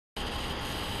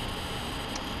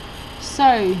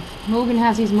So, Morgan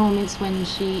has these moments when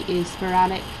she is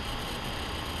sporadic.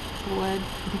 The word?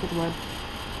 I think it's the word.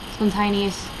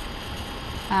 Spontaneous.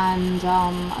 And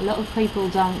a lot of people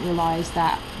don't realise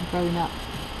that growing up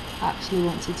I actually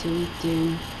wanted to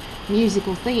do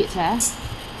musical theatre.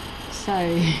 So,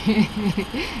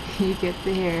 you get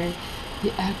to hear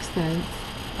the accents.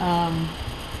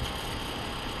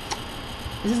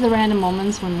 This is the random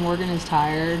moments when Morgan is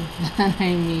tired.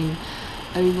 I mean,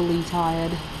 overly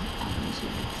tired.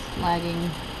 She's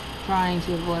lagging, trying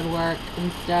to avoid work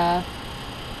and stuff.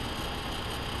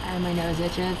 And my nose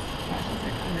itches.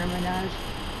 Under my nose.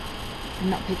 I'm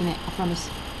not picking it, I promise.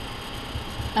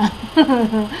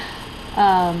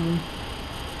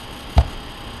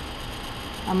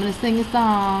 I'm gonna sing a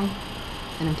song,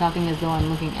 and I'm talking as though I'm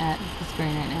looking at the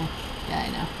screen right now. Yeah, I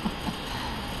know.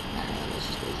 I don't know what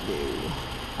she's supposed to do.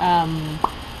 I'm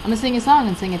gonna sing a song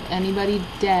and sing if anybody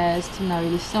dares to know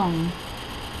the song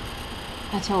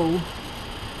at all,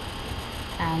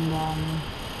 and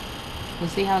we'll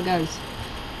see how it goes.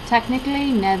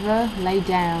 Technically, never lay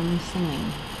down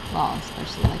singing. Well,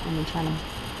 especially like when you're trying to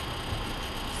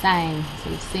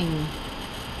sing.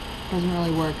 Doesn't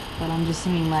really work, but I'm just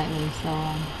singing lightly, so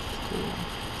it's cool.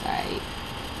 Sorry.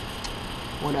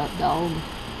 What up, dog?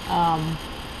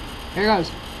 Here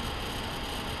goes.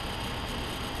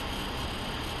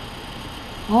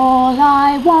 All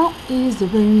I want is a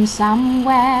room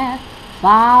somewhere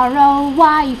far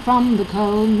away from the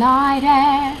cold night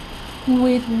air,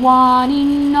 with one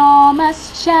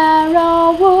enormous chair.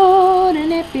 Oh,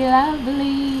 wouldn't it be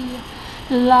lovely?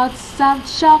 Lots of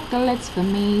chocolates for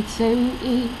me to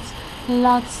eat,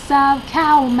 lots of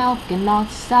cow milk and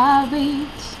lots of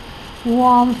each.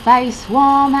 Warm face,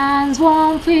 warm hands,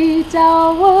 warm feet.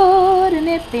 Oh, wouldn't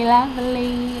it be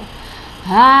lovely?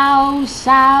 Oh,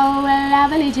 so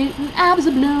lovely, tootin'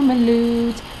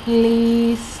 absolutely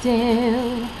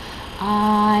still.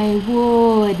 I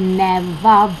would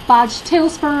never budge till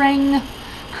spring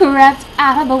crept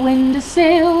out of the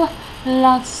windowsill.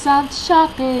 Lots of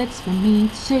chocolates for me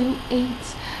to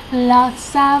eat,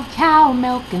 lots of cow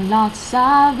milk and lots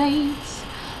of eats.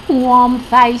 Warm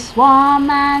face, warm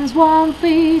hands, warm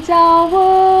feet. Oh,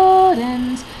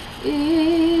 wouldn't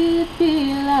it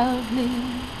be lovely?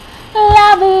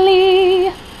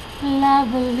 Lovely,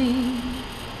 lovely,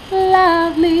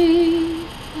 lovely,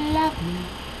 lovely.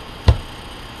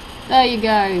 There you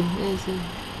go. There's a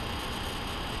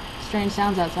strange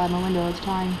sounds outside my window all the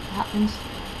time. It happens.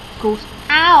 Of course.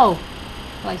 Ow!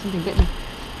 Like something bit me.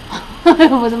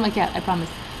 It wasn't my cat, I promise.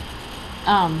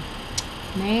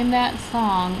 Name that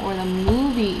song or the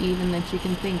movie even that you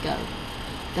can think of.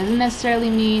 Doesn't necessarily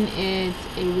mean it's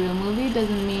a real movie,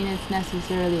 doesn't mean it's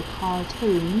necessarily a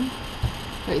cartoon,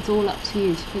 but it's all up to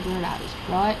you to figure it out,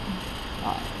 right?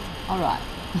 Alright.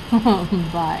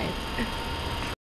 Bye.